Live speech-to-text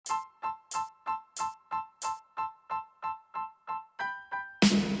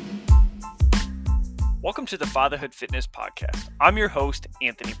Welcome to the Fatherhood Fitness Podcast. I'm your host,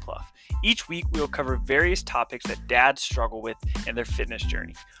 Anthony Pluff. Each week, we will cover various topics that dads struggle with in their fitness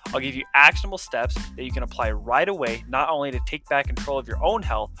journey. I'll give you actionable steps that you can apply right away, not only to take back control of your own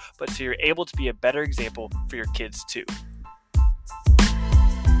health, but so you're able to be a better example for your kids too.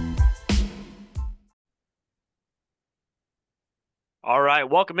 All right,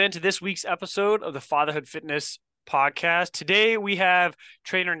 welcome into this week's episode of the Fatherhood Fitness Podcast. Today we have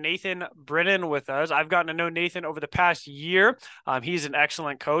trainer Nathan Brennan with us. I've gotten to know Nathan over the past year. He's an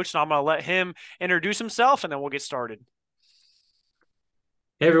excellent coach, and I'm going to let him introduce himself, and then we'll get started.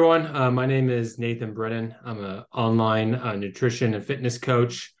 Hey everyone, my name is Nathan Brennan. I'm an online nutrition and fitness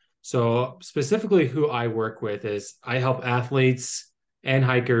coach. So specifically who I work with is I help athletes and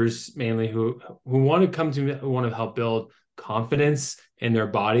hikers mainly who want to come to me, who want to help build confidence in their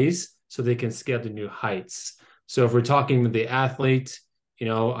bodies so they can scale to new heights. So if we're talking with the athlete,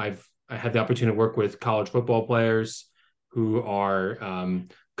 I had the opportunity to work with college football players who are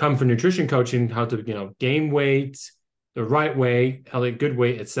come for nutrition coaching, how to gain weight the right way, a good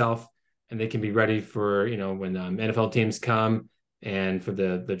weight itself, and they can be ready for when NFL teams come and for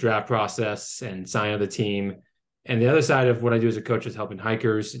the draft process and sign of the team. And the other side of what I do as a coach is helping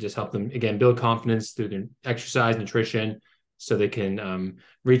hikers, just help them again build confidence through their exercise, nutrition, so they can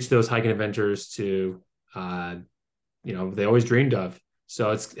reach those hiking adventures to they always dreamed of.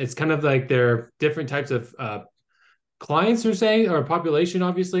 So it's kind of like they're different types of clients or population,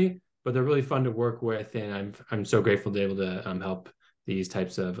 obviously, but they're really fun to work with, and I'm so grateful to be able to help these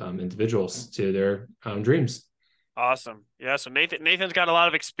types of individuals to their dreams. Awesome. Yeah. So Nathan's got a lot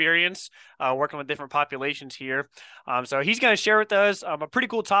of experience working with different populations here. So he's going to share with us a pretty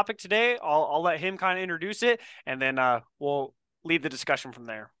cool topic today. I'll let him kind of introduce it, and then we'll lead the discussion from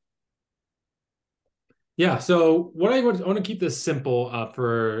there. Yeah. So what I want to keep this simple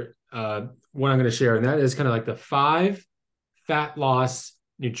for what I'm going to share, and that is kind of like the 5 fat loss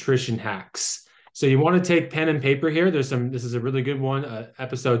nutrition hacks. So you want to take pen and paper here. This is a really good one,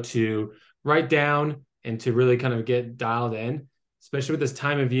 episode to write down and to really kind of get dialed in, especially with this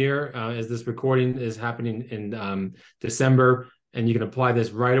time of year, as this recording is happening in December, and you can apply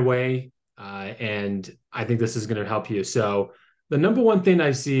this right away. And I think this is going to help you. So the number one thing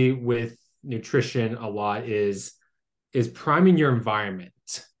I see with nutrition a lot is priming your environment.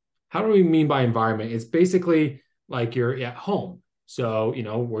 How do we mean by environment? It's basically like you're at home. So,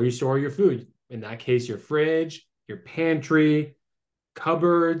 where you store your food, in that case, your fridge, your pantry,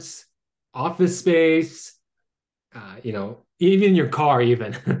 cupboards, office space, even your car,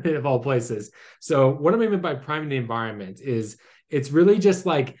 even of all places. So what I mean by priming the environment is it's really just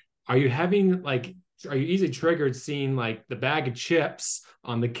like, are you easily triggered seeing like the bag of chips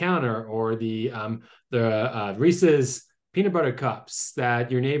on the counter, or the Reese's peanut butter cups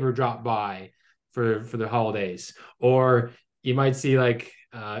that your neighbor dropped by for the holidays? Or you might see like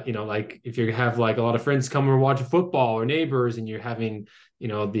if you have like a lot of friends come and watch football, or neighbors, and you're having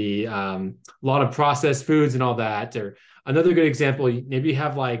the lot of processed foods and all that. Or another good example, maybe you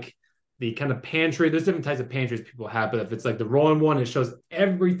have like the kind of pantry. There's different types of pantries people have, but if it's like the rolling one, it shows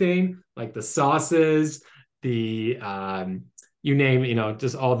everything, like the sauces, the you name,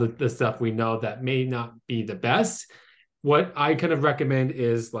 just all the stuff we know that may not be the best. What I kind of recommend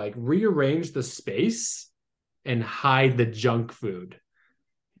is like rearrange the space and hide the junk food.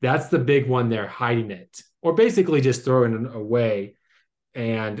 That's the big one there, hiding it, or basically just throwing it away.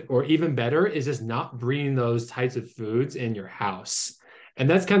 Or even better is just not bringing those types of foods in your house. And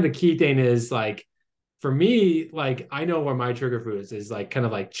that's kind of the key thing is like, for me, like I know where my trigger foods is like kind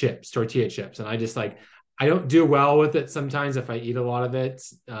of like chips, tortilla chips. And I just like, I don't do well with it sometimes if I eat a lot of it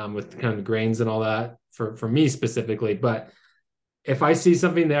with kind of the grains and all that for me specifically. But if I see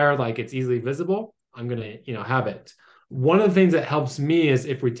something there, like it's easily visible, I'm going to, have it. One of the things that helps me is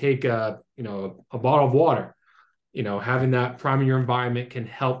if we take a bottle of water, having that priming your environment can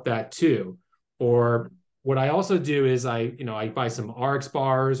help that too. Or what I also do is I buy some RX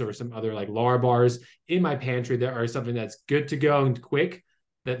bars or some other like Lara bars in my pantry that are something that's good to go and quick,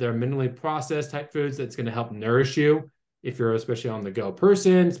 that they're minimally processed type foods that's going to help nourish you if you're especially on the go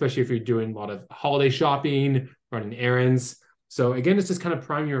person, especially if you're doing a lot of holiday shopping, running errands. So again, it's just kind of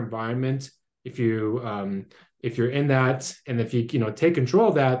prime your environment. If you're in that, and if you take control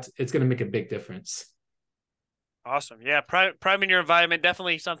of that, it's going to make a big difference. Awesome. Yeah. Priming your environment,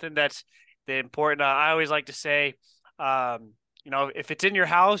 definitely something that's important. I always like to say, if it's in your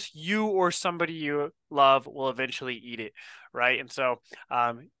house, you or somebody you love will eventually eat it. Right. And so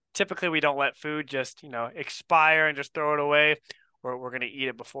typically we don't let food just, expire and just throw it away. We're going to eat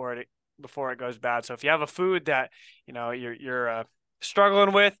it before it goes bad. So if you have a food that, you're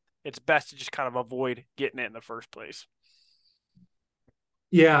struggling with, it's best to just kind of avoid getting it in the first place.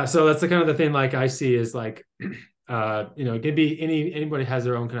 Yeah, so that's the kind of the thing like I see is like it could be anybody has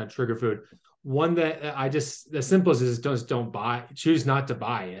their own kind of trigger food. One that I just the simplest is just don't buy, choose not to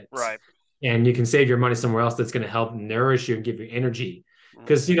buy it. Right. And you can save your money somewhere else that's going to help nourish you and give you energy. Mm,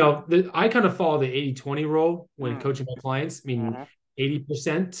 Because I kind of follow the 80-20 rule when mm, coaching my clients. I mean, mm,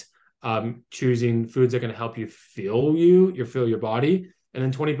 80% choosing foods that are going to help you feel your body. And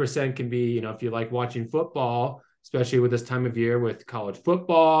then 20% can be, if you like watching football, especially with this time of year with college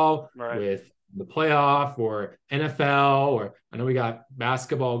football, right. with the playoff or NFL, or I know we got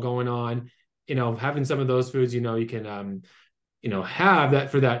basketball going on, having some of those foods, you can, have that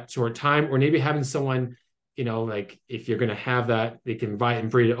for that short time, or maybe having someone, like if you're going to have that, they can invite and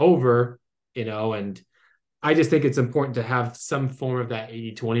bring it over, and I just think it's important to have some form of that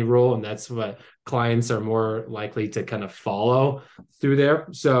 80-20 rule. And that's what clients are more likely to kind of follow through there.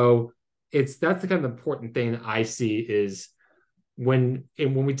 So that's the kind of important thing I see is when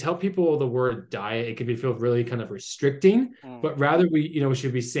we tell people the word diet, it can feel really kind of restricting, Mm, but rather we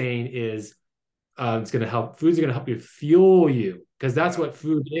should be saying is it's going to help. Foods are going to help you fuel you because that's yeah. what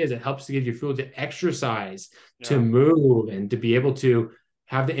food is. It helps to give you fuel to exercise, to Yeah. move, and to be able to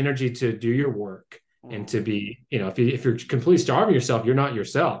have the energy to do your work and Mm. to be, if you're completely starving yourself, you're not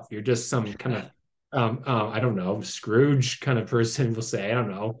yourself. You're just some kind of, I don't know, Scrooge kind of person will say, I don't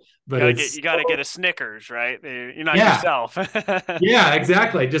know, but You it's, gotta get a Snickers, right? You're not yeah, yourself. yeah,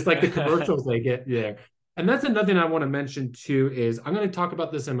 exactly. Just like the commercials they get there. And that's another thing I want to mention too, is I'm going to talk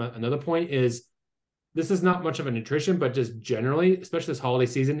about this in another point is this is not much of a nutrition, but just generally, especially this holiday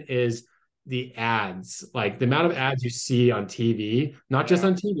season, is the ads. Like the amount of ads you see on TV, not just Yeah.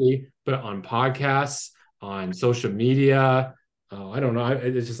 on TV, but on podcasts, on social media. Oh, I don't know.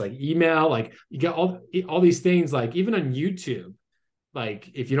 It's just like email. Like you get all these things. Like even on YouTube,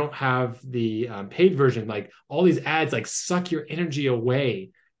 like if you don't have the paid version, like all these ads like suck your energy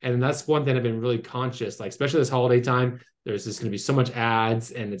away. And that's one thing I've been really conscious, like especially this holiday time, there's just going to be so much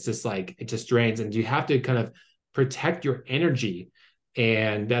ads and it's just like it just drains and you have to kind of protect your energy.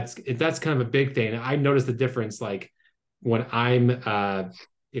 And that's kind of a big thing. I notice the difference like when I'm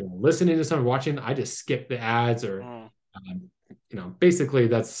listening to someone watching, I just skip the ads or Mm. basically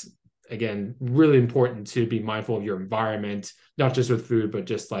that's again really important to be mindful of your environment, not just with food but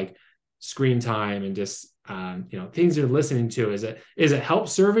just like screen time and just things you're listening to. Is it help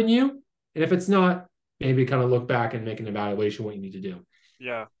serving you? And if it's not, maybe kind of look back and make an evaluation what you need to do.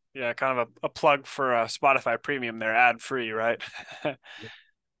 Yeah. Yeah. Kind of a plug for Spotify Premium there, ad free, right? Yeah.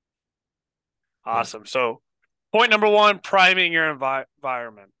 Awesome. So, point number one, priming your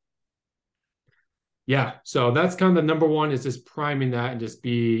environment. Yeah. So that's kind of the number one is just priming that and just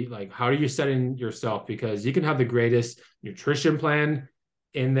be like, how are you setting yourself? Because you can have the greatest nutrition plan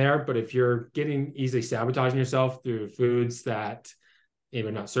in there, but if you're getting easily sabotaging yourself through foods that maybe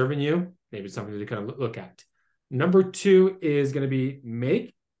not serving you, maybe it's something to kind of look at. Number two is going to be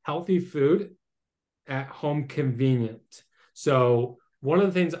make healthy food at home convenient. So one of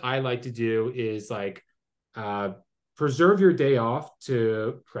the things I like to do is like uh, preserve your day off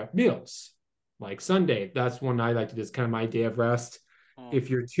to prep meals. Like Sunday, that's one I like to do. It's kind of my day of rest. Mm.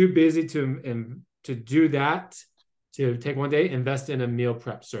 If you're too busy to do that, to take one day, invest in a meal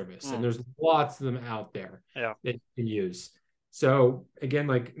prep service, and Mm. there's lots of them out there Yeah. that you can use. So again,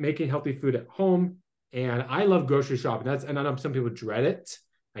 like making healthy food at home, and I love grocery shopping. And I know some people dread it.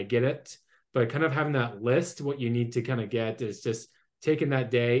 I get it, but kind of having that list, what you need to kind of get is just taking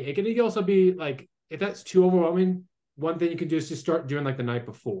that day. It can also be like, if that's too overwhelming, one thing you can do is just start doing like the night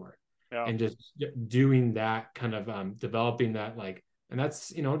before Yeah. and just doing that kind of developing that like, and that's,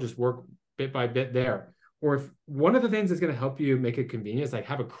 just work bit by bit there. Or if one of the things that's going to help you make it convenient is like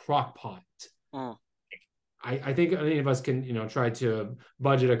have a crock pot. Mm. I think any of us can, try to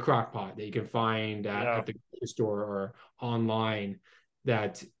budget a crock pot that you can find Yeah. at the grocery store or online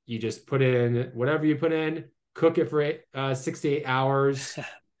that you just put in whatever you put in, cook it for 6 to 8 hours,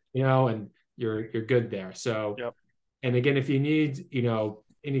 and you're good there. So, Yep. and again, if you need,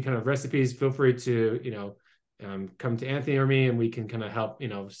 any kind of recipes, feel free to, come to Anthony or me and we can kind of help,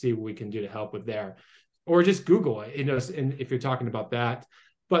 see what we can do to help with there. Or just Google it, and if you're talking about that.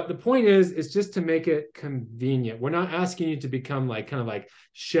 But the point is just to make it convenient. We're not asking you to become like kind of like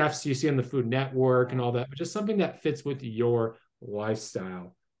chefs you see on the Food Network and Mm. all that, but just something that fits with your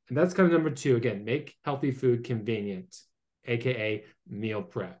lifestyle. And that's kind of number two. Again, make healthy food convenient, aka meal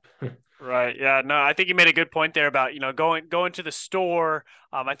prep. Right. Yeah. No, I think you made a good point there about, going to the store.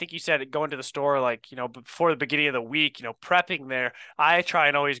 I think you said going to the store like, before the beginning of the week, prepping there. I try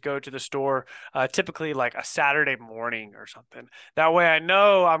and always go to the store, typically like a Saturday morning or something. That way I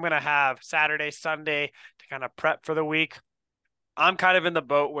know I'm gonna have Saturday, Sunday to kind of prep for the week. I'm kind of in the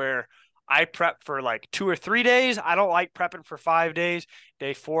boat where I prep for like 2 or 3 days. I don't like prepping for 5 days.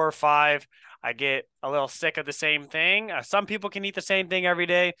 Day 4 or 5, I get a little sick of the same thing. Some people can eat the same thing every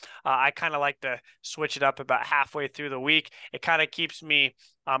day. I kind of like to switch it up about halfway through the week. It kind of keeps me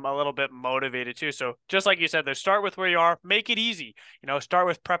a little bit motivated too. So just like you said, there, start with where you are. Make it easy. Start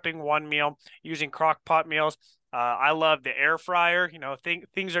with prepping one meal using crock pot meals. I love the air fryer.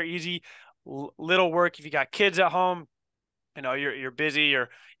 Things are easy. Little work if you got kids at home, you're busy,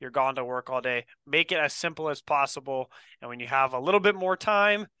 you're gone to work all day. Make it as simple as possible, and when you have a little bit more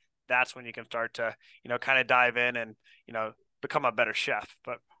time, that's when you can start to kind of dive in and become a better chef.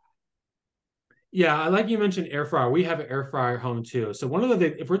 But Yeah, I like you mentioned air fryer. We have an air fryer at home too. So one of the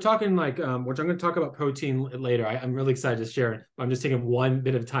things, if we're talking like, which I'm going to talk about protein later, I'm really excited to share it. I'm just taking one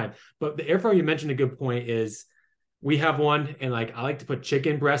bit of time. But the air fryer, you mentioned a good point is we have one, and like I like to put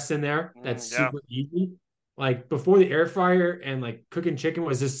chicken breasts in there. That's yeah. super easy. Like before the air fryer and like cooking chicken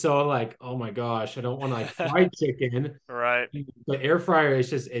was just so like, oh my gosh, I don't want to like fried chicken. Right. The air fryer is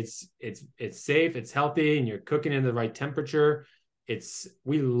just it's safe, it's healthy, and you're cooking in the right temperature.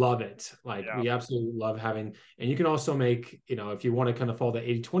 We love it. Like Yeah. we absolutely love having, and you can also make, if you want to kind of follow the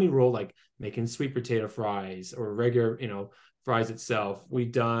 80-20 rule, like making sweet potato fries or regular, fries itself.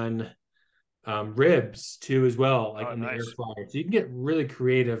 We've done ribs too as well, like Oh, in the air nice. fryer. So you can get really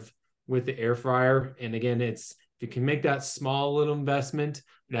creative with the air fryer. And again, if you can make that small little investment,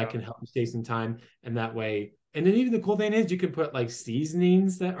 that Yeah. can help you save some time. And that way, and then even the cool thing is you can put like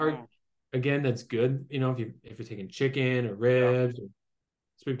seasonings that are, Mm, again, that's good. If you're taking chicken or yeah. ribs or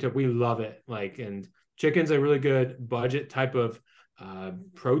sweet potato, we love it. Like, and chicken's a really good budget type of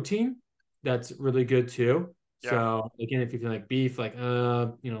protein that's really good too. Yeah. So again, if you feel like beef, like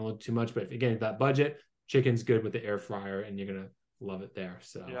a little too much, but again, that budget, chicken's good with the air fryer, and you're gonna love it there.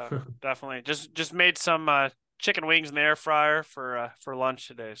 So Yeah. Definitely. Just made some chicken wings in the air fryer for lunch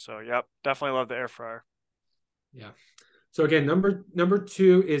today. So yep, definitely love the air fryer. yeah. So again, number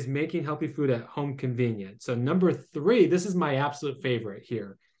two is making healthy food at home convenient. So number three, this is my absolute favorite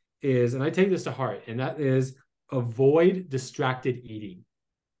here, and I take this to heart, and that is avoid distracted eating.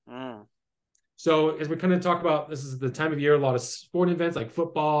 Mm, So as we kind of talk about, this is the time of year, a lot of sporting events like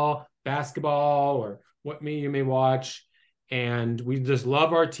football, basketball, or what you may watch, and we just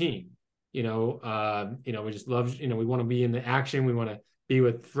love our team. We just love, we want to be in the action. We want to be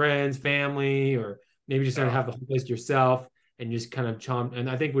with friends, family, or maybe just yeah. have the whole place to yourself and just kind of chomp. And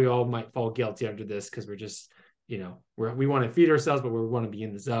I think we all might fall guilty after this because we're just, we want to feed ourselves, but we want to be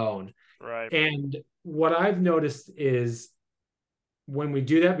in the zone. Right. And what I've noticed is when we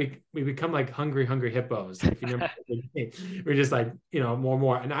do that, we become like hungry hippos. If you remember, we're just like, more and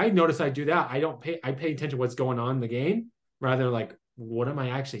more. And I notice I do that. I pay attention to what's going on in the game rather than like, what am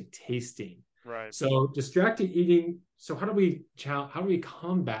I actually tasting? Right. So distracted eating. So how do we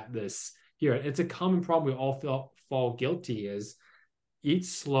combat this here? It's a common problem we all fall guilty is eat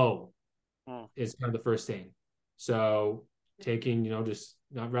slow Mm, is kind of the first thing. So taking, just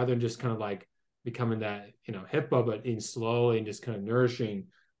not rather than just kind of like becoming that, hippo, but eating slowly and just kind of nourishing.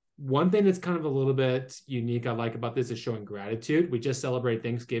 One thing that's kind of a little bit unique I like about this is showing gratitude. We just celebrate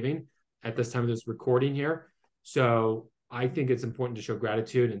Thanksgiving at this time of this recording here. So I think it's important to show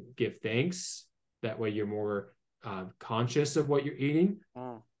gratitude and give thanks. That way you're more conscious of what you're eating.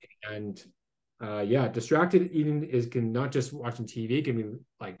 mm, And yeah, distracted eating can not just watching TV, it can be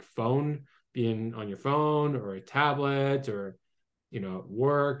like being on your phone or a tablet or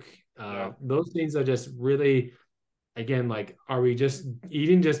work. yeah. Those things are just really, again, like, are we just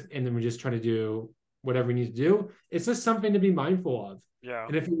eating and then we're just trying to do whatever we need to do? It's just something to be mindful of. Yeah.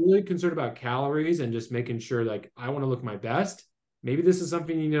 And if you're really concerned about calories and just making sure, like, I want to look my best, maybe this is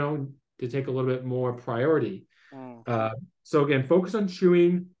something, to take a little bit more priority. Mm, Uh, so again, focus on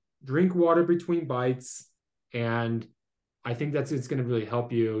chewing, drink water between bites, and I think it's going to really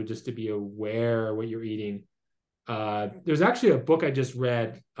help you just to be aware of what you're eating. There's actually a book I just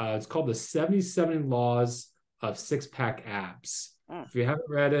read. It's called The 77 Laws of Six Pack Abs. mm, If you haven't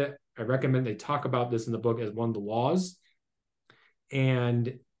read it, I recommend they talk about this in the book as one of the laws.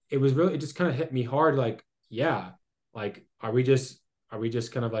 And it just kind of hit me hard. Like, yeah, like, are we just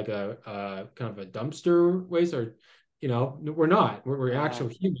kind of like a kind of a dumpster waste, or, we're not, we're mm. actual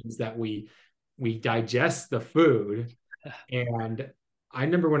humans that we digest the food. And I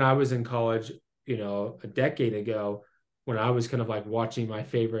remember when I was in college, a decade ago, when I was kind of like watching my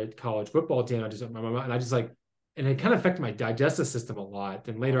favorite college football team. And I just like, and it kind of affected my digestive system a lot.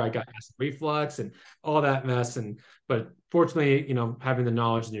 And later I Mhm. got acid reflux and all that mess. But fortunately, having the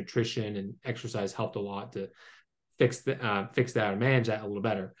knowledge of nutrition and exercise helped a lot to fix that or manage that a little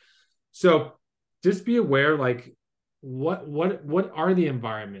better. So just be aware, like what are the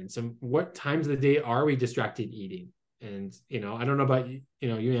environments and what times of the day are we distracted eating? And I don't know about you,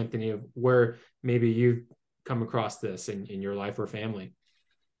 Anthony, of where maybe you've come across this in your life or family.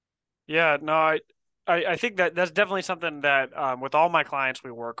 Yeah, no, I think that that's definitely something that with all my clients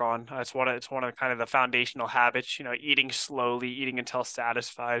we work on. It's one of kind of the foundational habits. Eating slowly, eating until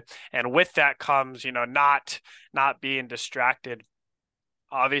satisfied, and with that comes not being distracted.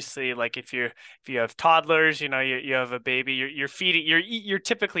 Obviously, like if you have toddlers, you have a baby, you're feeding, you're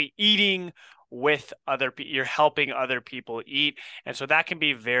typically eating with you're helping other people eat, and so that can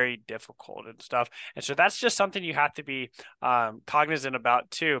be very difficult and stuff. And so that's just something you have to be cognizant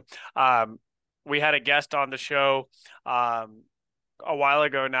about too. um, we had a guest on the show um, a while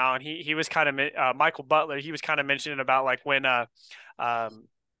ago now, and he was kind of Michael Butler. He was kind of mentioning about like when um,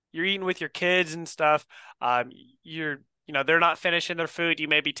 you're eating with your kids and stuff. Um, you're they're not finishing their food. You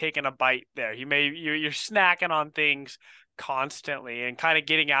may be taking a bite there. You're snacking on things constantly and kind of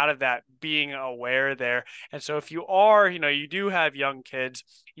getting out of that being aware there. And so if you are, you do have young kids,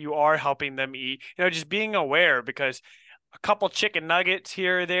 you are helping them eat, just being aware, because a couple chicken nuggets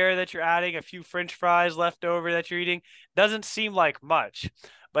here or there that you're adding, a few French fries left over that you're eating, doesn't seem like much.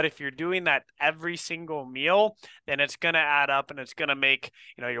 But if you're doing that every single meal, then it's going to add up and it's going to make,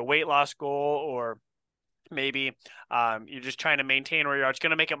 your weight loss goal, or maybe you're just trying to maintain where you are. It's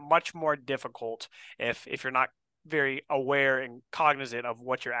going to make it much more difficult if you're not very aware and cognizant of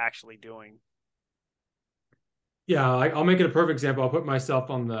what you're actually doing. Yeah, I'll make it a perfect example. I'll put myself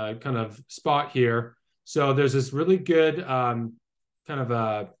on the kind of spot here. So there's this really good kind of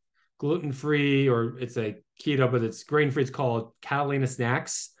a gluten-free, or it's a keto, but it's grain-free. It's called Catalina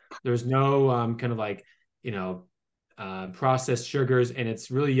Snacks. There's no kind of like, you know, processed sugars, and it's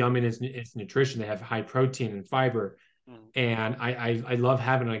really yummy. And it's nutrition. They have high protein and fiber, Mm, and I love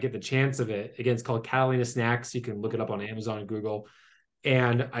having it. I get the chance of it. Again, it's called Catalina Snacks. You can look it up on Amazon and Google.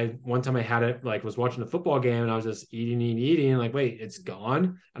 And I one time I had it, like was watching a football game, and I was just eating, like, wait, it's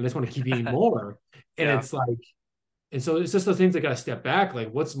gone. I just want to keep eating more. And yeah. it's like, and so it's just those things that got to step back.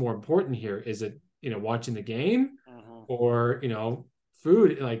 Like, what's more important here? Is it, watching the game, Hmm. or,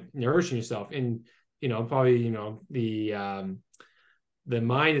 food, like nourishing yourself? And, probably, the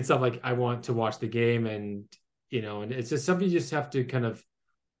mind itself, like, I want to watch the game, and, and it's just something you just have to kind of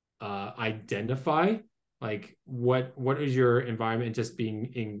identify, like what is your environment, just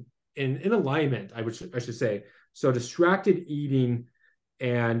being in alignment, I should say. So distracted eating,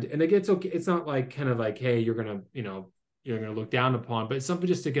 and again, it's okay. It's not like kind of like, hey, you're gonna look down upon, but it's something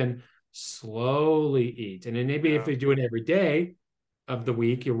just, again, slowly eat. And then maybe if Yeah. you do it every day of the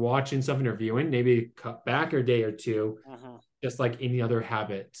week, you're watching something or viewing, maybe cut back a day or two, Hmm. just like any other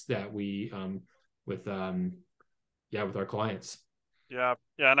habits that we with yeah, with our clients. Yeah,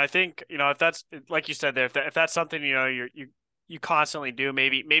 yeah, and I think if that's like you said there, if that's something you constantly do,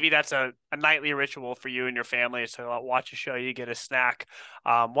 maybe that's a nightly ritual for you and your family is to watch a show, you get a snack.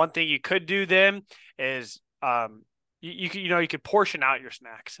 One thing you could do then is you could portion out your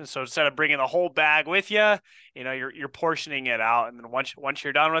snacks, and so instead of bringing the whole bag with you, you're portioning it out, and then once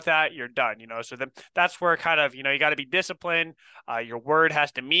you're done with that, you're done. So then that's where kind of you got to be disciplined. Your word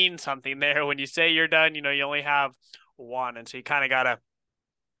has to mean something there. When you say you're done, you only have one, and so you kind of got to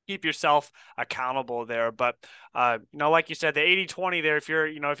keep yourself accountable there. But like you said, the 80-20 there,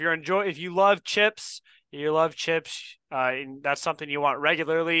 if you love chips, and that's something you want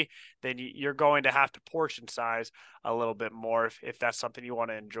regularly, then you're going to have to portion size a little bit more if that's something you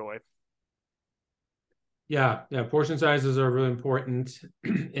want to enjoy. Yeah, yeah. Portion sizes are really important.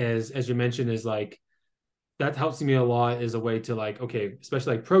 As you mentioned, is like that helps me a lot, as a way to, like, okay,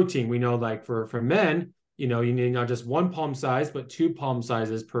 especially like protein. We know, like, for men, you need not just one palm size, but two palm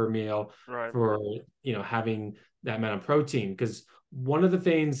sizes per meal Right. for having that amount of protein. Because one of the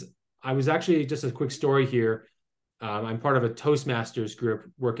things, I was actually, just a quick story here. I'm part of a Toastmasters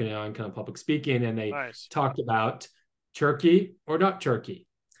group working on kind of public speaking, and they Nice. talked about turkey or not turkey.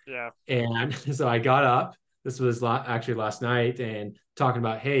 Yeah. And so I got up. This was actually last night, and talking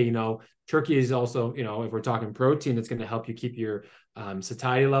about, hey, turkey is also, if we're talking protein, it's going to help you keep your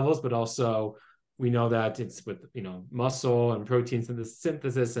satiety levels, but also we know that it's with, muscle and protein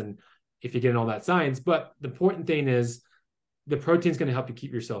synthesis, and if you get in all that science. But the important thing is the protein is going to help you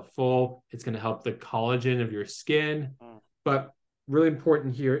keep yourself full. It's going to help the collagen of your skin. Mm. But really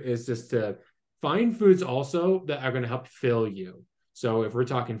important here is just to find foods also that are going to help fill you. So if we're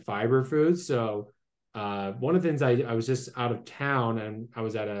talking fiber foods, so one of the things I was just out of town and I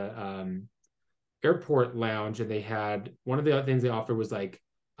was at a airport lounge and they had one of the other things they offered was like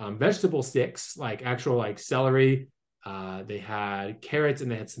vegetable sticks, like actual like celery. They had carrots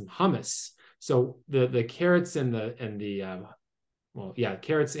and they had some hummus. So the carrots and the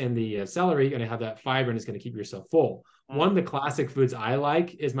carrots and the celery going to have that fiber and it's going to keep yourself full. One Mm. of the classic foods I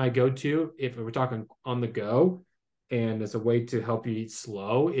like is my go-to if we're talking on the go, and as a way to help you eat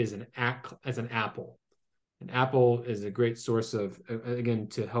slow is as an apple. An apple is a great source of again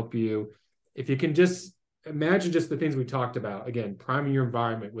to help you if you can just imagine just the things we talked about again priming your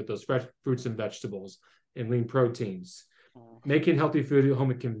environment with those fresh fruits and vegetables and lean proteins, Mm. making healthy food at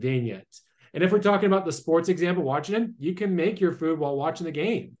home convenient. And if we're talking about the sports example, watching it, you can make your food while watching the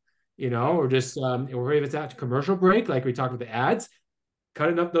game, Yeah. or just, or if it's at commercial break, like we talked with the ads,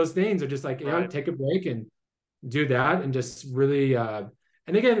 cutting up those things, or just like, Right. take a break and do that and just really, and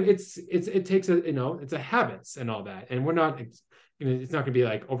again, it takes it's a habits and all that. And we're not, it's not going to be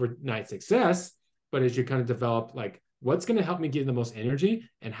like overnight success, but as you kind of develop, like, what's going to help me get the most energy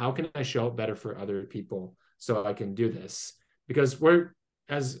and how can I show up better for other people so I can do this? Because we're,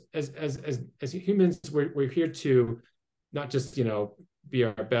 as humans, we're here to not just be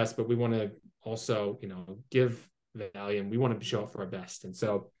our best, but we want to also give value and we want to show up for our best. And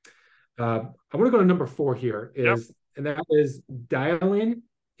so I want to go to number 4 here Yep. and that is dialing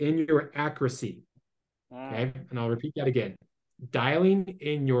in your accuracy. Mm. Okay, and I'll repeat that again: dialing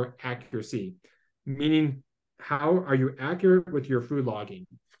in your accuracy, meaning how are you accurate with your food logging?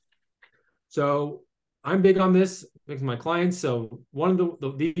 So I'm big on this with my clients. So one of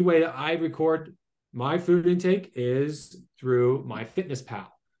the way that I record my food intake is through MyFitnessPal.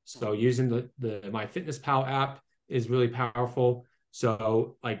 So using the MyFitnessPal app is really powerful.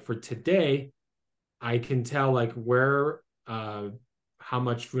 So like for today, I can tell like where how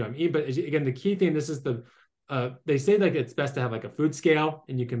much food I'm eating. But again, the key thing, this is they say like it's best to have like a food scale,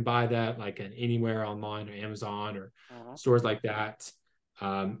 and you can buy that like anywhere online or Amazon or Mhm. stores like that.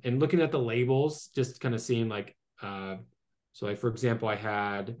 And looking at the labels, just kind of seeing like so like for example, I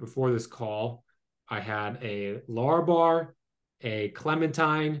had before this call, I had a Lar bar, a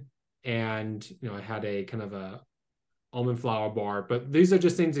clementine, and I had a kind of a almond flour bar. But these are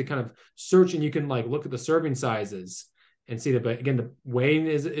just things that kind of search and you can like look at the serving sizes and see that. But again, the weighing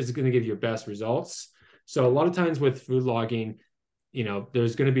is going to give you your best results. So a lot of times with food logging,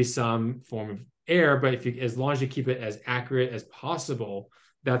 there's going to be some form of error, but as long as you keep it as accurate as possible,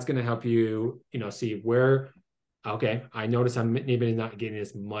 that's going to help you, see where, okay, I notice I'm maybe not getting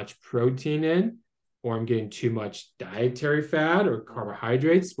as much protein in, or I'm getting too much dietary fat or Mm.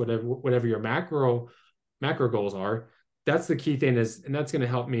 carbohydrates, whatever your macro goals are. That's the key thing and that's going to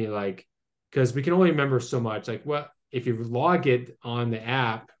help me like, because we can only remember so much. Like what if you log it on the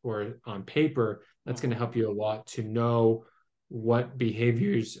app or on paper, that's going to Mhm. help you a lot to know what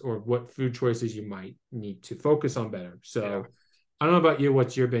behaviors or what food choices you might need to focus on better. Yeah. So I don't know about you,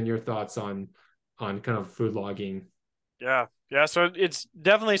 what's been your thoughts on kind of food logging? Yeah. Yeah. So it's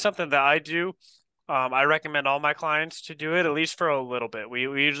definitely something that I do. I recommend all my clients to do it at least for a little bit. We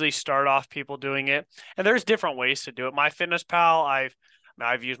usually start off people doing it, and there's different ways to do it.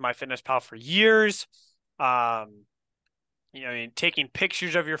 I've used MyFitnessPal for years. Um, taking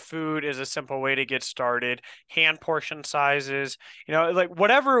pictures of your food is a simple way to get started. Hand portion sizes, like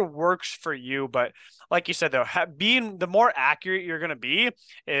whatever works for you. But like you said, though, being the more accurate you're going to be,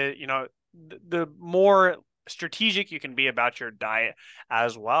 the more strategic you can be about your diet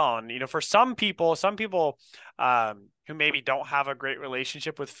as well. And for some people who maybe don't have a great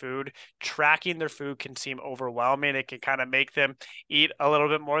relationship with food, tracking their food can seem overwhelming. It can kind of make them eat a little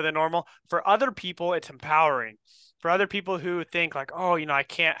bit more than normal. For other people, it's empowering. For other people who think like, oh, I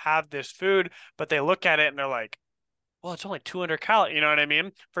can't have this food, but they look at it and they're like, well, it's only 200 calories. You know what I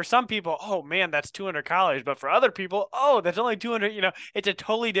mean? For some people, oh man, that's 200 calories. But for other people, oh, that's only 200. It's a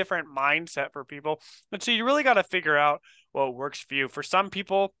totally different mindset for people. And so you really got to figure out what works for you. For some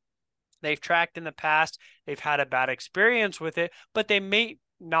people, they've tracked in the past, they've had a bad experience with it, but they may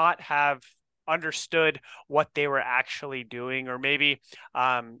not have understood what they were actually doing, or maybe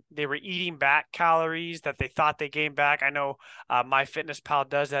they were eating back calories that they thought they gained back. I know MyFitnessPal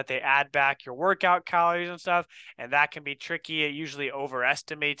does that. They add back your workout calories and stuff, and that can be tricky. It usually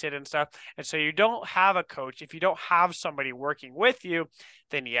overestimates it and stuff. And so you don't have a coach. If you don't have somebody working with you,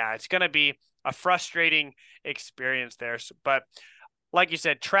 then yeah, it's going to be a frustrating experience there. But like you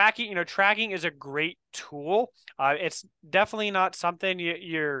said, tracking is a great tool. It's definitely not something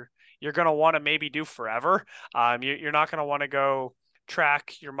you're going to want to maybe do forever. You're not going to want to go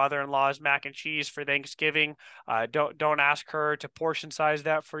track your mother-in-law's mac and cheese for Thanksgiving. Don't ask her to portion size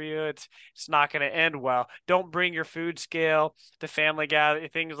that for you. It's not going to end well. Don't bring your food scale to family gathering,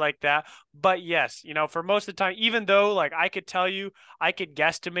 things like that. But yes, for most of the time, even though like I could tell you, I could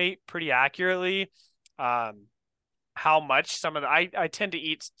guesstimate pretty accurately. How much some of the I tend to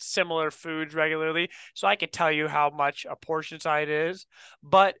eat similar foods regularly, so I could tell you how much a portion size is.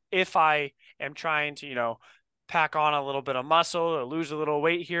 But if I am trying to, pack on a little bit of muscle or lose a little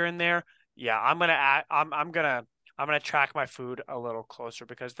weight here and there, yeah, I'm gonna track my food a little closer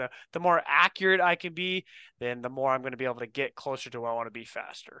because the more accurate I can be, then the more I'm gonna be able to get closer to where I want to be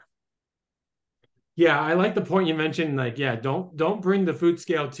faster. Yeah, I like the point you mentioned. Like, yeah, don't bring the food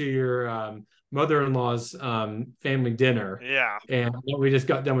scale to your mother-in-law's family dinner. Yeah. And I know we just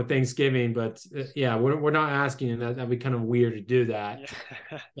got done with Thanksgiving, but yeah, we're not asking, and that'd be kind of weird to do that.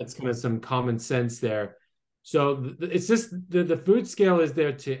 Yeah. That's kind of some common sense there. So it's just the food scale is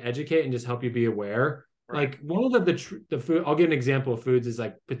there to educate and just help you be aware. Right. Like one of the food, I'll give an example of foods is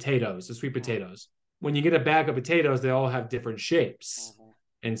like potatoes, the sweet Mm-hmm. potatoes. When you get a bag of potatoes, they all have different shapes. Mm-hmm.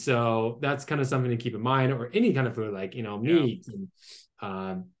 And so that's kind of something to keep in mind, or any kind of food, like, Yeah. meat. And,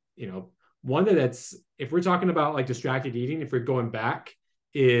 um, one that's, if we're talking about like distracted eating, if we're going back,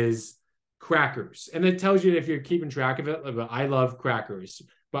 is crackers. And it tells you if you're keeping track of it. But I love crackers,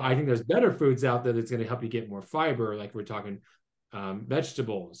 but I think there's better foods out there that's going to help you get more fiber. Like we're talking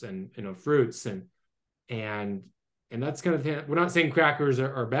vegetables and, fruits and, and that's kind of thing. We're not saying crackers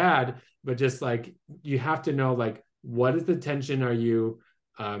are bad, but just like you have to know, like, what is the tension are you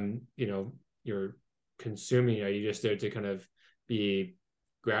you're consuming? Are you just there to kind of be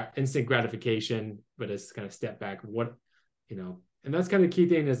instant gratification, but it's kind of step back? What, and that's kind of the key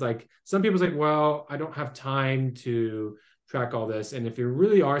thing is like some people's like, well, I don't have time to track all this. And if you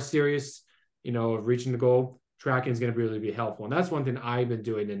really are serious, of reaching the goal, tracking is going to really be helpful. And that's one thing I've been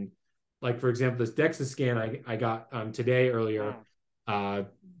doing. And like, for example, this DEXA scan I got today earlier,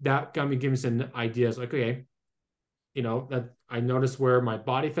 that got me giving some ideas like, okay, that I noticed where my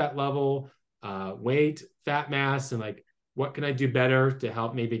body fat level, weight, fat mass, and like what can I do better to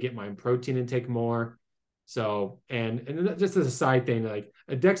help maybe get my protein intake more. So and just as a side thing, like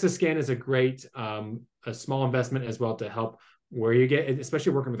a DEXA scan is a great a small investment as well to help where you get,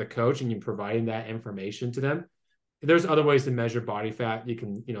 especially working with a coach and you providing that information to them. There's other ways to measure body fat. You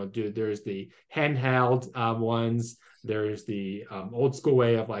can, there's the handheld ones. There's the old school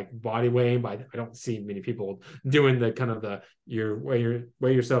way of like body weighing, but I don't see many people doing the kind of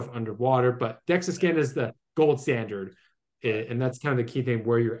weigh yourself underwater. But DEXA scan is the gold standard, and that's kind of the key thing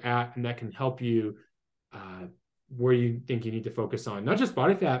where you're at, and that can help you where you think you need to focus on, not just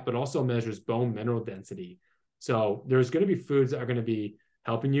body fat, but also measures bone mineral density. So there's going to be foods that are going to be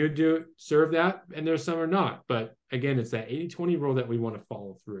helping you serve that, and there's some are not. But again, it's that 80-20 rule that we want to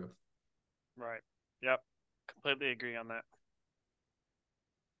follow through. Right. Yep. Completely agree on that.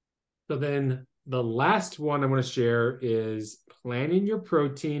 So then the last one I want to share is planning your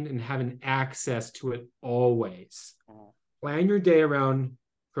protein and having access to it always. Plan your day around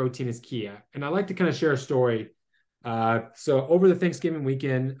protein is key. And I like to kind of share a story. So over the Thanksgiving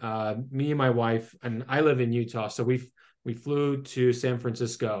weekend, me and my wife, and I live in Utah, so we flew to San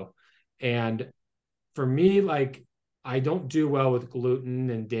Francisco. And for me, like, I don't do well with gluten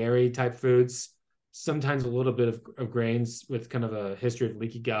and dairy type foods. Sometimes a little bit of grains, with kind of a history of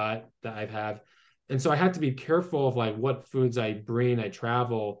leaky gut that I've had. And so I have to be careful of like what foods I bring, I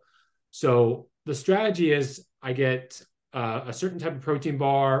travel. So the strategy is I get a certain type of protein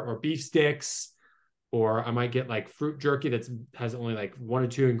bar or beef sticks, or I might get like fruit jerky that has only like 1 or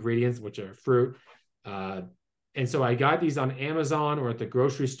 2 ingredients, which are fruit. And so I got these on Amazon or at the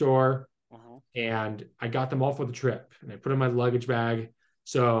grocery store, and I got them all for the trip, and I put in my luggage bag.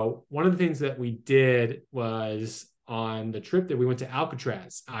 So one of the things that we did was on the trip that we went to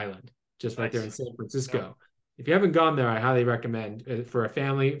Alcatraz Island, just right there in San Francisco. Yep. If you haven't gone there, I highly recommend for a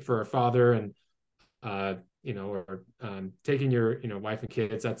family, for a father, and or taking your wife and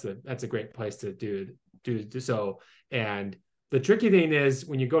kids. That's a great place to do so. And the tricky thing is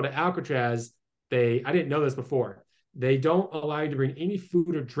when you go to Alcatraz, I didn't know this before, they don't allow you to bring any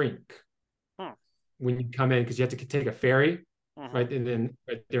food or drink when you come in, because you have to take a ferry right, and then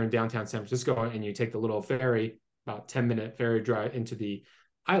right there in downtown San Francisco, and you take the little ferry, about 10-minute ferry drive into the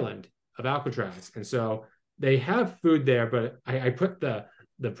island of Alcatraz. And so they have food there, but I put the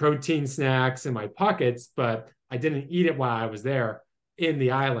protein snacks in my pockets, but I didn't eat it while I was there in the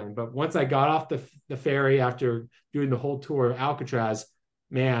island. But once I got off the ferry after doing the whole tour of Alcatraz,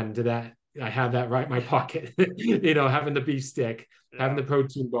 man, I had that right in my pocket. Having the beef stick, having the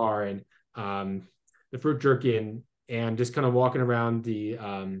protein bar, and the fruit jerky, and and just kind of walking around the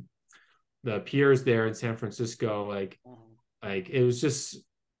piers there in San Francisco, Mhm. like it was just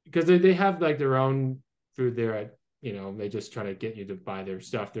because they have like their own food there at, they just try to get you to buy their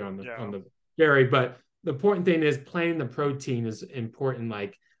stuff there on Yeah. the ferry. But the important thing is planning the protein is important.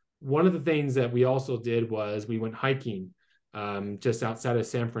 Like one of the things that we also did was we went hiking just outside of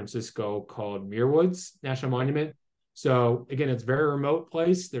San Francisco called Muirwoods National Okay. Monument. So again, it's a very remote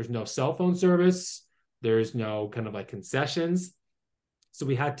place. There's no cell phone service. There's no kind of like concessions. So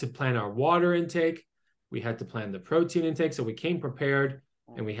we had to plan our water intake. We had to plan the protein intake. So we came prepared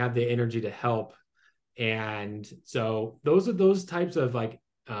and Mhm. we had the energy to help. And so those are those types of like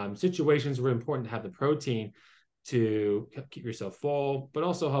situations where important to have the protein to keep yourself full, but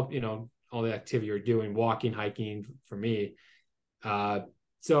also help, all the activity you're doing, walking, hiking for me.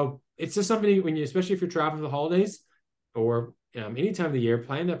 So it's just something when you, especially if you're traveling for the holidays or any time of the year,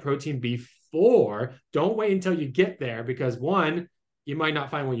 plan that protein before. Don't wait until you get there because one, you might not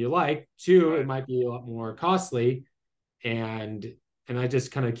find what you like. Two, it Right. might be a lot more costly. And I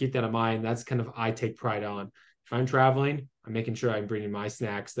just kind of keep that in mind. That's kind of I take pride on. If I'm traveling, I'm making sure I'm bringing my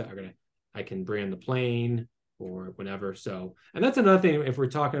snacks that I can bring on the plane or whenever. So, and that's another thing. If we're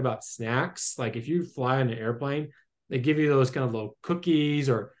talking about snacks, like if you fly on an airplane, they give you those kind of little cookies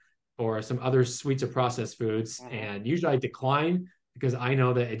or some other sweets or processed foods. Mhm. And usually I decline because I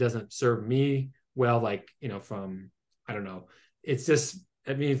know that it doesn't serve me well. Like from I don't know. It's just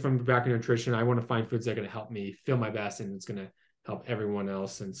I mean, from back in nutrition, I want to find foods that are going to help me feel my best and it's going to help everyone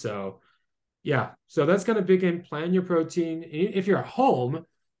else. And so, yeah, so that's kind of big in plan your protein. If you're at home,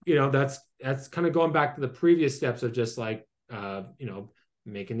 that's kind of going back to the previous steps of just like,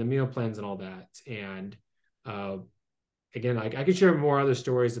 making the meal plans and all that. And uh, again, I could share more other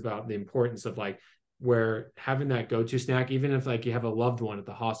stories about the importance of like where having that go-to snack, even if like you have a loved one at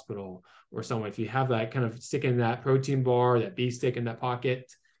the hospital or someone, if you have that kind of stick in that protein bar, that beef stick in that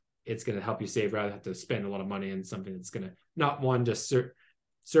pocket, it's going to help you save rather than have to spend a lot of money on something that's going to not one just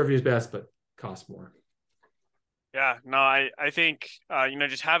serve you as best, but cost more. Yeah, no, I think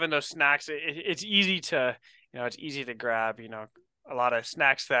just having those snacks, it's easy to it's easy to grab. A lot of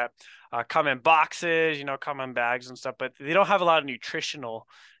snacks that come in boxes, come in bags and stuff, but they don't have a lot of nutritional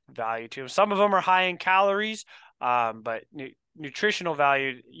value to them. Some of them are high in calories, but nutritional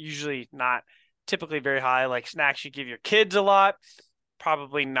value usually not typically very high. Like snacks you give your kids a lot,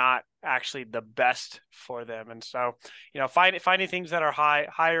 probably not actually the best for them. And so, finding things that are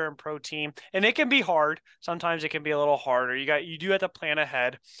higher in protein, and it can be hard. Sometimes it can be a little harder. You do have to plan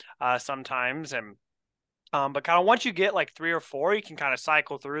ahead, sometimes, and but kind of once you get like three or four, you can kind of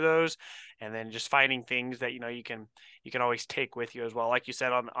cycle through those, and then just finding things that you can always take with you as well. Like you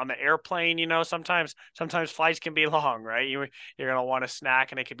said on the airplane, sometimes flights can be long, right? You're gonna want a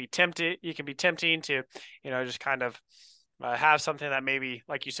snack, and it can be tempted. You can be tempting to just kind of have something that maybe,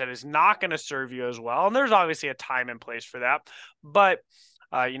 like you said, is not going to serve you as well. And there's obviously a time and place for that. But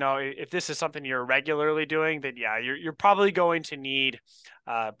if this is something you're regularly doing, then yeah, you're probably going to need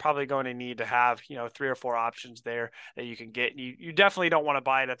to have three or four options there that you can get. You definitely don't want to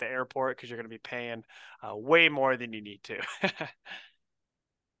buy it at the airport because you're going to be paying way more than you need to.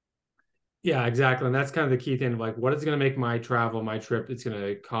 Yeah, exactly. And that's kind of the key thing of like what is going to make my travel, my trip, it's going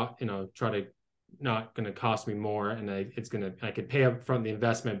to cost, try to not going to cost me more. And I could pay up front the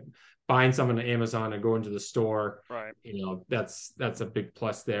investment, buying something on Amazon and going to the store, Right. that's a big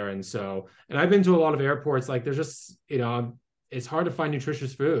plus there. And so, and I've been to a lot of airports, like there's just, it's hard to find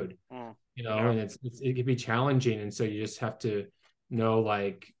nutritious food, Mm. Yeah. and it can be challenging. And so you just have to know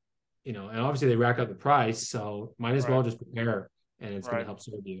like, and obviously they rack up the price. So might as Right. well just prepare and it's going to Right. help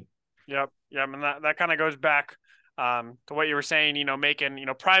serve you. Yep. Yeah. I mean, that kind of goes back to what you were saying, making,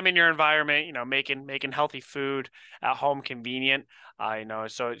 priming your environment, making healthy food at home convenient.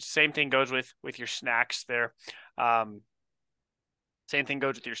 So same thing goes with your snacks there. Um, Same thing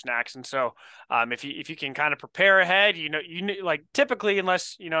goes with your snacks. And so, if you can kind of prepare ahead, like typically,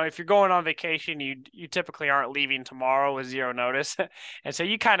 unless if you're going on vacation, you typically aren't leaving tomorrow with zero notice, and so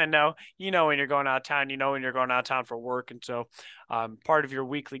you kind of know when you're going out of town, when you're going out of town for work, and so, part of your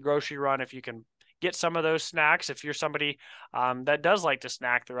weekly grocery run, if you can get some of those snacks, if you're somebody that does like to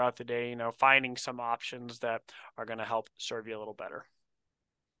snack throughout the day, finding some options that are going to help serve you a little better.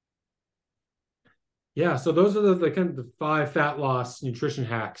 Yeah, so those are the kind of the five fat loss nutrition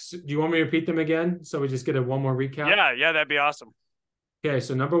hacks. Do you want me to repeat them again? So we just get a one more recap. Yeah, yeah, that'd be awesome. Okay,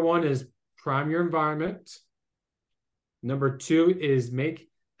 so number one is prime your environment. Number two is make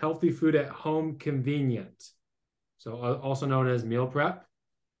healthy food at home convenient. So also known as meal prep.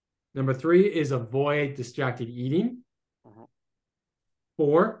 Number three is avoid distracted eating. Mhm.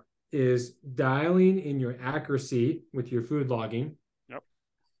 Four is dialing in your accuracy with your food logging. Yep.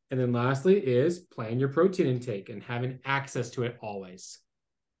 And then lastly is plan your protein intake and having access to it always.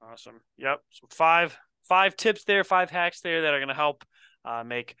 Awesome. Yep. So five tips there, 5 hacks there that are going to help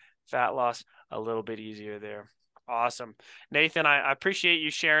make fat loss a little bit easier there. Awesome, Nathan. I appreciate you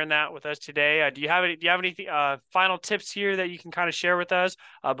sharing that with us today. Do you have any final tips here that you can kind of share with us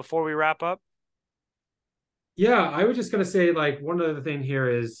before we wrap up? Yeah, I was just gonna say like one other thing here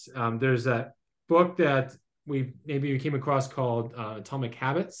is there's a book that we came across called Atomic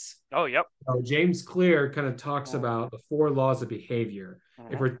Habits. Oh, yep. So James Clear kind of talks Mm-hmm. about the 4 laws of behavior. If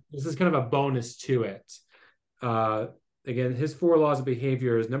Mm-hmm. we're This is kind of a bonus to it. Uh, Again, his 4 laws of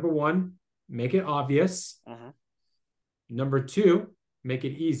behavior is number one, make it obvious. Mm-hmm. Number two, make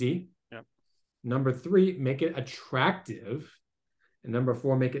it easy. Yep. Number three, make it attractive. And number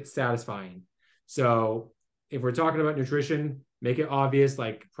four, make it satisfying. So if we're talking about nutrition, make it obvious,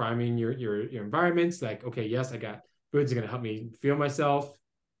 like priming your environments. Like, okay, yes, I got foods that are going to help me feel myself,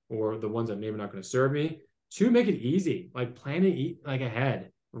 or the ones that maybe not going to serve me. Two, make it easy, like plan to eat like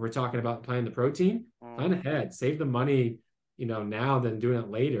ahead. When we're talking about planning the protein, plan Mm-hmm. ahead, save the money, now than doing it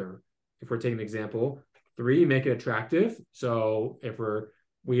later. If we're taking an example, three, make it attractive. So if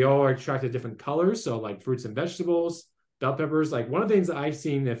we all are attracted to different colors, so like fruits and vegetables, bell peppers. Like one of the things that I've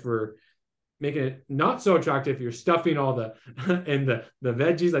seen, if we're making it not so attractive, you're stuffing all the and the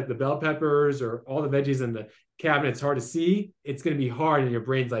veggies like the bell peppers or all the veggies in the cabinet, it's hard to see. It's going to be hard, and your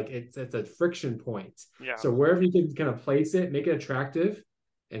brain's like it's a friction point. Yeah. So wherever you can kind of place it, make it attractive,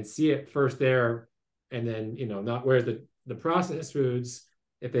 and see it first there, and then not whereas the processed foods,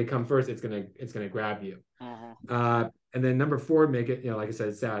 if they come first, it's gonna grab you. Mm-hmm. And then number four, make it like I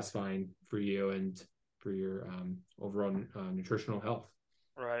said, satisfying for you and for your overall nutritional health.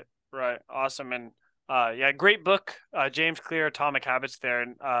 Right. Right. Awesome. And yeah, great book, James Clear, Atomic Habits there.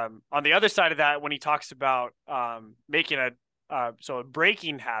 And on the other side of that, when he talks about making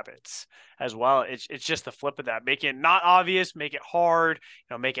breaking habits as well, it's just the flip of that. Make it not obvious, make it hard,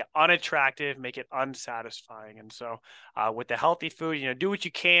 make it unattractive, make it unsatisfying. And so with the healthy food, do what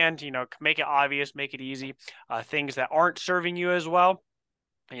you can to, make it obvious, make it easy. Things that aren't serving you as well,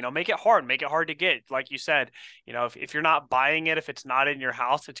 make it hard to get. Like you said, if you're not buying it, if it's not in your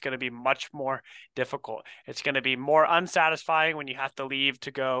house, it's going to be much more difficult. It's going to be more unsatisfying when you have to leave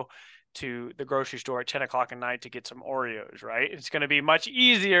to go to the grocery store at 10 o'clock at night to get some Oreos, right? It's going to be much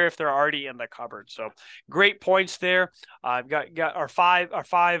easier if they're already in the cupboard. So great points there. I've got our five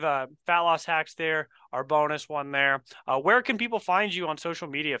fat loss hacks there, our bonus one there. Where can people find you on social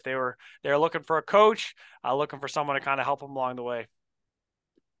media if they're looking for a coach, looking for someone to kind of help them along the way?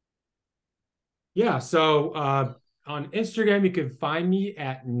 Yeah. So on Instagram, you can find me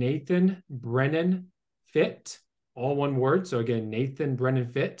at Nathan Brennan Fit, all one word. So again, Nathan Brennan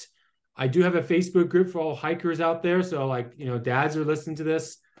Fit. I do have a Facebook group for all hikers out there. So like, dads are listening to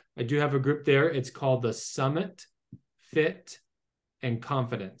this. I do have a group there. It's called the Summit Fit and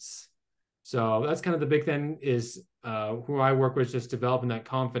Confidence. So that's kind of the big thing is who I work with, just developing that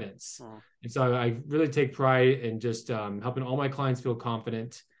confidence. And so I really take pride in just helping all my clients feel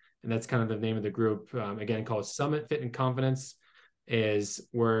confident. And that's kind of the name of the group, again, called Summit Fit and Confidence, is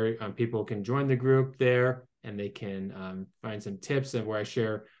where people can join the group there, and they can find some tips, and where I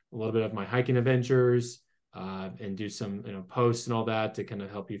share a little bit of my hiking adventures and do some posts and all that to kind of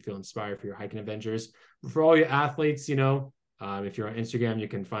help you feel inspired for your hiking adventures. For all your athletes, if you're on Instagram, you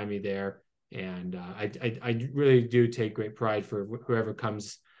can find me there. And I really do take great pride for whoever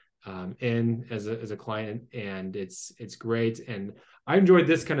comes in as a client, and it's great. And I enjoyed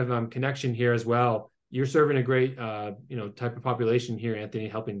this kind of connection here as well. You're serving a great type of population here, Anthony,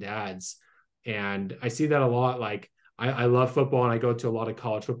 helping dads, and I see that a lot. Like I love football, and I go to a lot of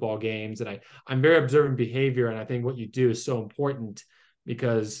college football games, and I'm very observant behavior, and I think what you do is so important,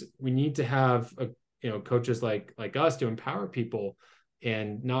 because we need to have coaches like us to empower people,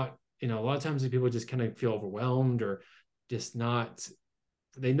 and not a lot of times people just kind of feel overwhelmed or just not.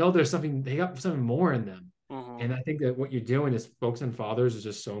 They know they got something more in them. Mm-hmm. And I think that what you're doing is focusing on fathers is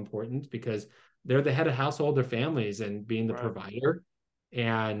just so important, because they're the head of household, their families, and being the Right. provider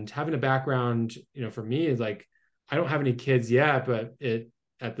and having a background, for me is like, I don't have any kids yet, but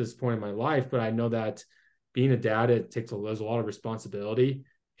at this point in my life, but I know that being a dad, there's a lot of responsibility,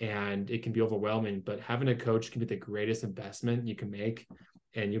 and it can be overwhelming, but having a coach can be the greatest investment you can make.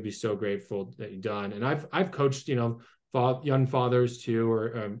 And you'll be so grateful that you've done. And I've coached, young fathers too,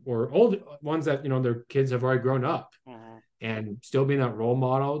 or old ones that their kids have already grown up, Mm-hmm. and still being that role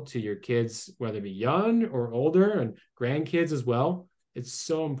model to your kids, whether it be young or older, and grandkids as well. It's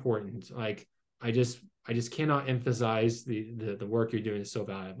so important. Like I just I just cannot emphasize the work you're doing is so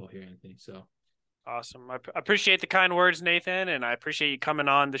valuable here, Anthony. So Awesome. I appreciate the kind words, Nathan, and I appreciate you coming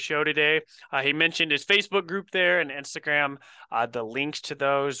on the show today. He mentioned his Facebook group there and Instagram. The links to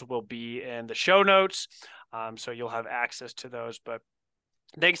those will be in the show notes, so you'll have access to those. But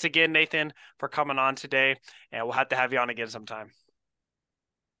thanks again, Nathan, for coming on today, and we'll have to have you on again sometime.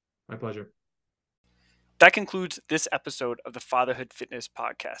 my pleasure. That concludes this episode of the Fatherhood Fitness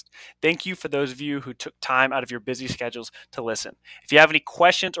Podcast. Thank you for those of you who took time out of your busy schedules to listen. If you have any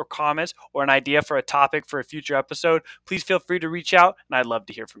questions or comments or an idea for a topic for a future episode, please feel free to reach out, and I'd love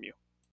to hear from you.